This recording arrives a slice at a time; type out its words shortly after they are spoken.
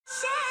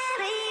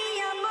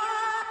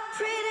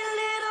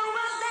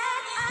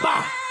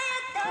Bah!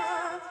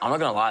 I'm not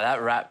gonna lie,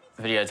 that rap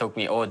video took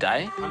me all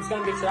day. I'm just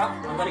gonna mix it up.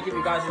 I'm gonna give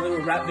you guys a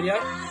little rap video.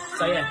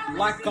 So yeah,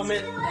 like,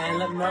 comment, and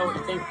let me know what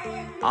you think.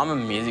 I'm a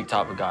music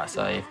type of guy,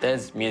 so if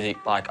there's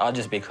music, like, I'll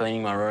just be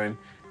cleaning my room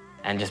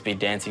and just be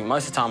dancing.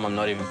 Most of the time, I'm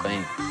not even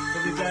cleaning.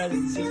 If you guys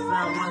 6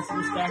 round 1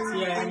 city stacks,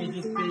 yeah, and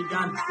you just be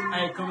done.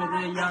 Hey, come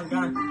with a young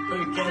gun.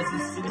 Who cares?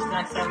 Just city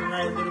stacks, having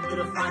a little bit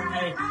of fun.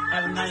 Hey,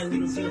 having a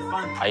little bit of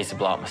fun. I used to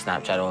blow up my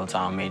Snapchat all the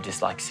time, me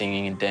just like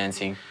singing and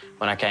dancing.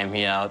 When I came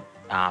here,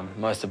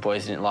 most of the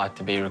boys didn't like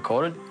to be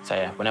recorded. So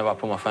yeah, whenever I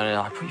put my phone in, they're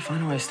like, put your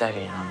phone away, Stacky.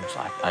 And I'm just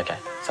like, okay,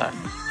 so.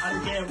 I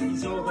don't care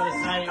what you all gotta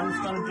say. I'm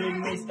just gonna do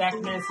me,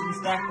 stack, man, city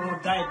stack all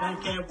day.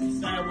 Don't care what you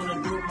say, I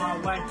wanna do it my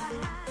way.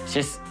 It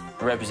just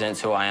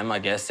represents who I am, I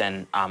guess,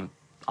 and I'm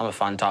a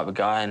fun type of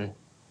guy and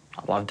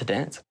I love to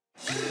dance.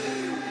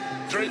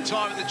 Third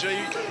time at the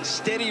G,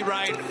 steady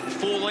rain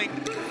falling.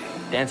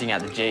 Dancing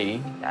at the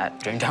G, at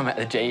Dreamtime at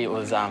the G, it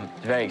was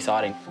very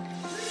exciting.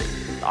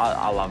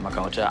 I love my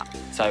culture.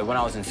 So when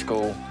I was in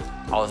school,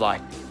 I was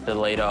like the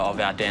leader of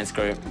our dance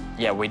group.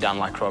 Yeah, we done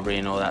like corroboree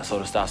and all that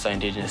sort of stuff, so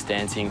Indigenous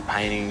dancing,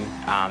 painting,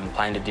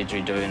 playing the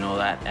didgeridoo and all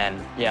that.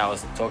 And yeah, I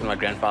was talking to my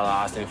grandfather,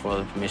 I asked him for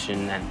the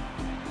permission and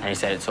he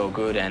said it's all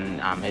good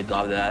and he'd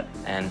love that.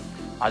 And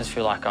I just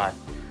feel like I've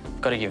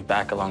got to give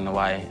back along the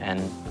way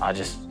and I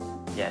just,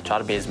 yeah, try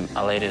to be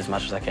a leader as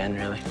much as I can,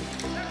 really.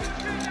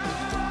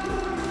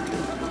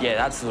 Yeah,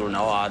 that's little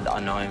Noah. I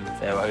know him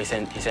fair well. He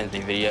sends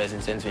me videos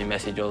and sends me a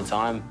message all the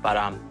time. But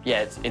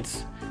yeah,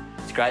 it's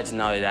great to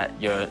know that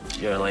you're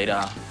a leader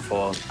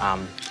for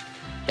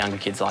younger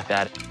kids like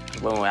that.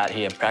 When we were out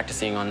here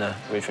practicing on the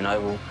Richmond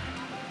Oval,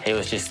 he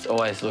was just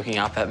always looking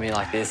up at me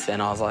like this, and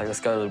I was like,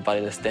 let's go, little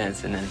buddy, let's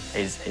dance. And then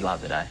he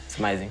loved the day. It's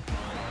amazing.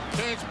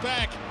 Turns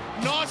back,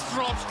 nice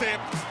drop step,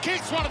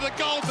 kicks one of the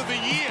goals of the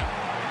year.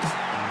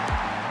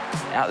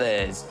 Out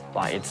there,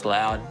 it's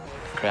loud.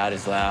 The crowd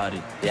is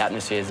loud, the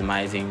atmosphere is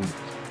amazing,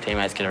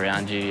 teammates get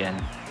around you,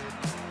 and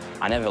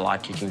I never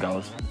liked kicking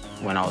goals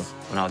when I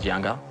was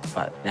younger,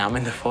 but now I'm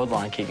in the forward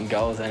line kicking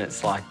goals and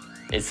it's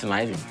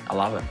amazing. I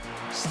love it.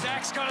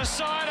 Stack's got a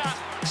sider.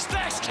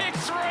 Stack's kicked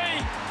 3.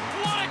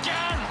 What a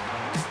gun!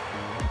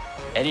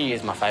 Eddie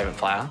is my favourite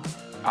player.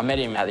 I met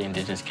him at the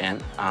Indigenous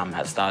camp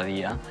at the start of the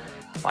year.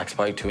 Like,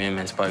 spoke to him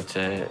and spoke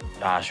to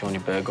Shawnee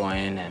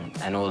Burgoyne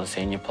and all the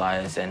senior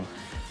players and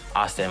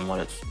asked them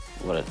what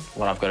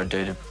I've got to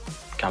do to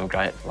become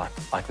great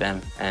like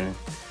them, and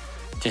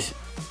just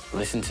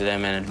listen to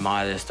them and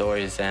admire their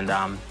stories. And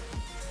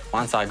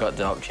once I got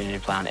the opportunity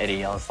to play on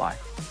Eddie, I was like,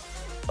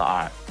 all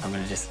right, I'm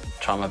going to just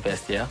try my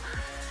best here.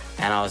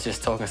 And I was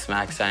just talking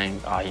smack,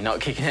 saying, oh, you're not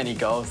kicking any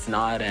goals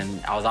tonight.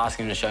 And I was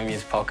asking him to show me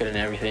his pocket and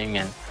everything.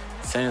 And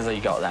as soon as he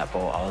got that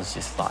ball, I was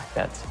just like,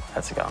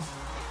 that's a goal.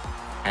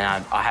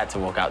 And I had to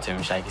walk up to him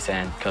and shake his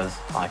hand because,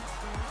 like,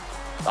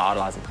 I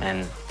idolise him.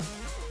 And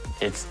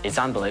it's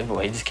unbelievable.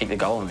 He just kicked the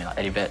goal on me, like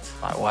Eddie Betts.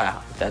 Like,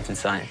 wow, that's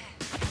insane.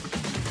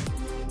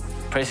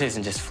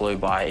 Pre-season just flew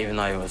by, even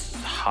though it was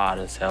hard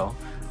as hell.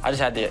 I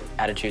just had the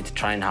attitude to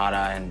train harder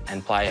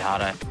and play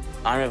harder.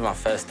 I remember my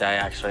first day,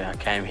 actually. I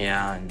came here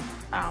and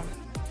I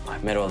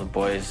met all the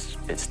boys,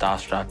 a bit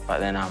starstruck, but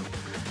then they were like,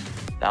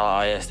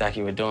 oh yeah,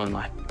 Stacky, we're doing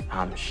like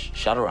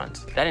shuttle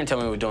runs. They didn't tell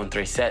me we were doing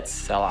 3 sets,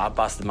 so I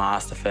busted my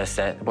ass the first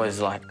set. The boys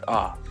were like,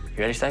 oh, you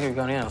ready, Stacky, we're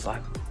going in? I was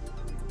like,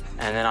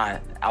 and then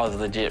I was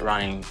legit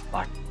running,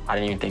 like, I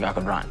didn't even think I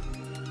could run.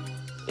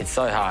 It's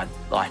so hard,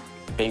 like,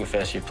 being a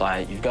first-year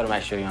player, you've got to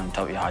make sure you're on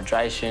top of your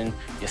hydration,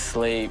 your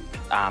sleep,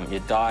 your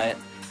diet.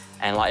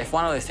 And, like, if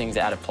one of those things is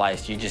out of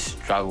place, you just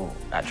struggle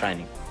at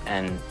training.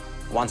 And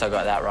once I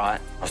got that right,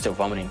 I was still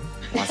vomiting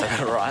once I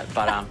got it right.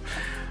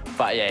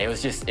 But yeah, it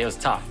was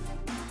tough.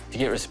 To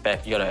get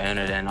respect, you got to earn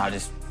it, and I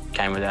just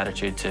came with the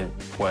attitude to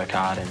work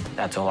hard, and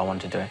that's all I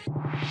wanted to do.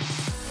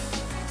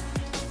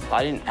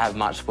 I didn't have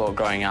much sport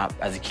growing up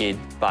as a kid,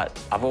 but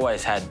I've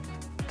always had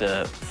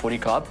the footy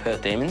club,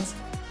 Perth Demons.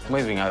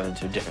 Moving over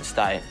to a different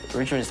state,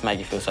 Richmond just make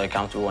you feel so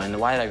comfortable, and the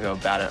way they go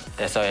about it,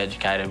 they're so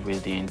educated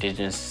with the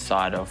Indigenous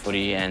side of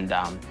footy, and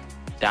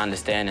they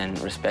understand and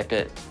respect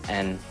it,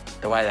 and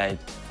the way they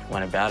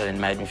went about it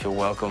and made me feel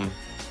welcome.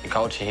 The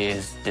culture here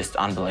is just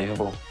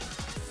unbelievable,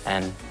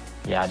 and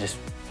yeah, I just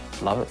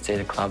love it. See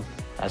the club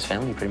as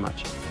family, pretty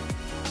much.